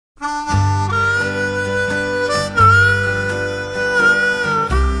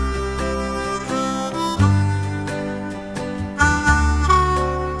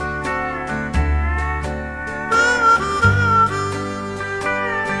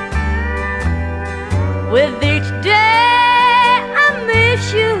With each day I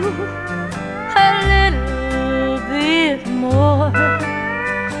miss you a little bit more.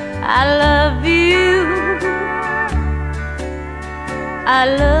 I love you, I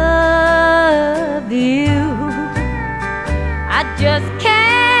love you. I just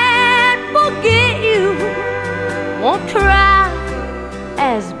can't forget you, won't try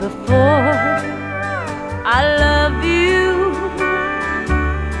as before. I love you,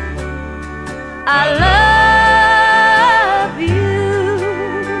 I love you.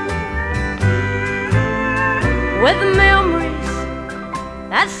 With memories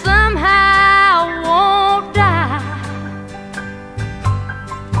that somehow won't die,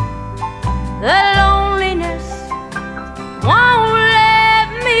 the loneliness won't let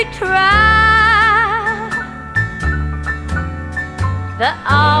me try. The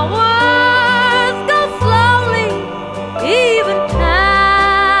hours go slowly, even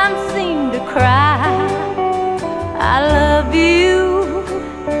time seems to cry. I love you,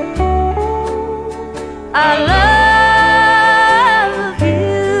 I love you.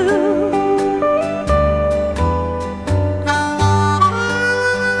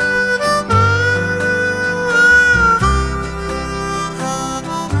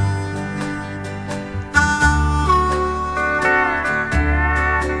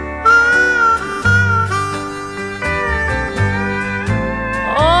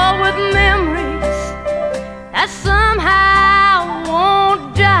 Oh, with memories that somehow won't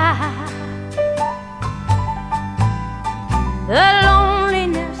die, the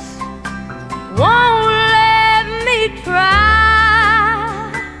loneliness won't let me try.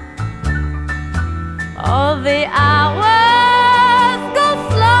 All the hours go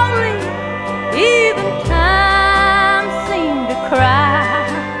slowly, even time seems to cry.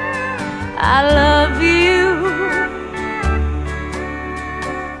 I love you,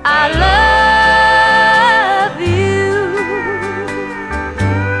 I love you,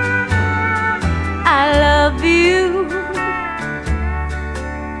 I love you,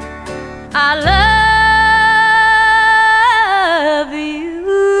 I love you.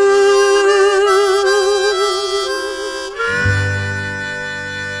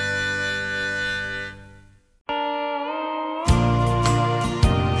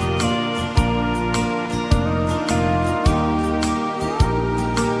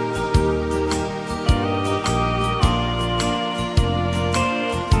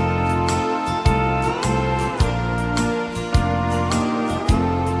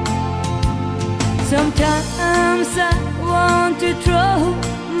 Sometimes I want to throw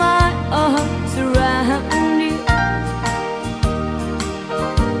my arms around you,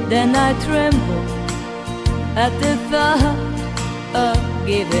 then I tremble at the thought of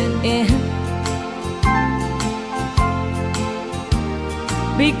giving in,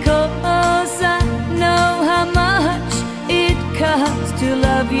 because I know how much it costs to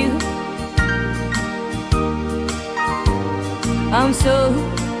love you. I'm so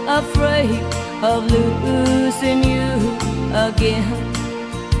afraid of losing you again.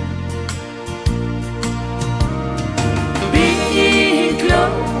 Being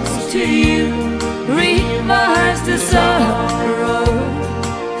close to you reminds the sorrow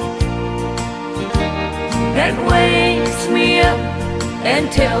that wakes me up and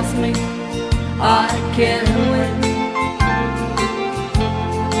tells me I can win.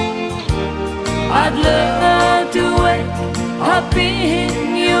 I'd love to wake up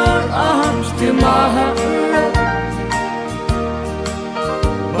in your arms tomorrow,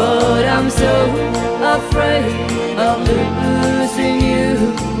 but I'm so afraid of losing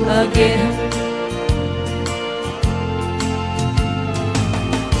you again.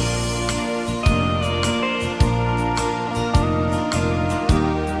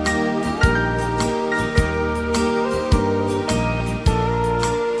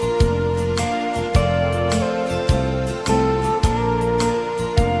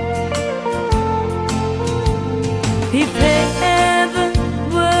 If heaven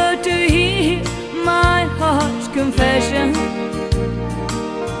were to hear my heart's confession,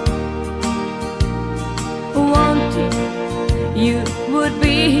 wanting you would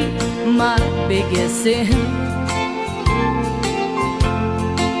be my biggest sin.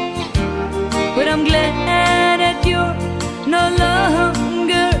 But I'm glad that you're no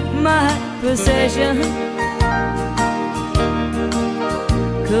longer my possession,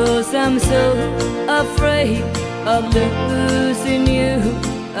 'cause I'm so afraid of losing you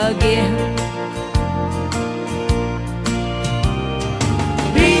again.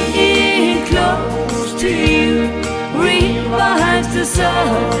 Being close to you reminds the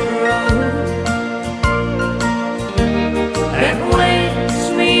sorrow that wakes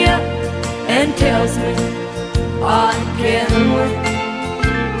me up and and tells me I can win.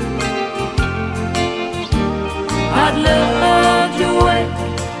 I'd love to wake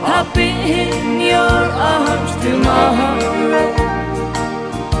up in your arms tomorrow,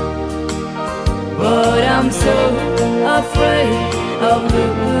 but I'm so afraid of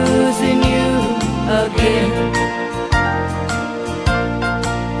losing you again.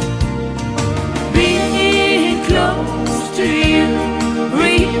 Being close to you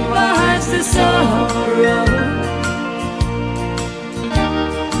revives the sorrow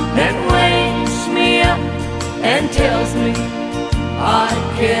and wakes me up and tells me I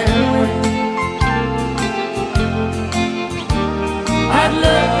can win. I'd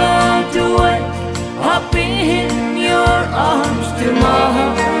love to wake up in your arms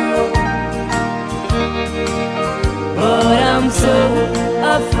tomorrow, but I'm so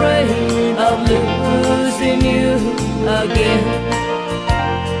afraid of losing you again.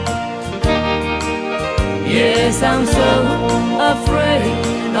 Yes, I'm so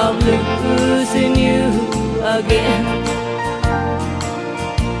afraid of losing you again.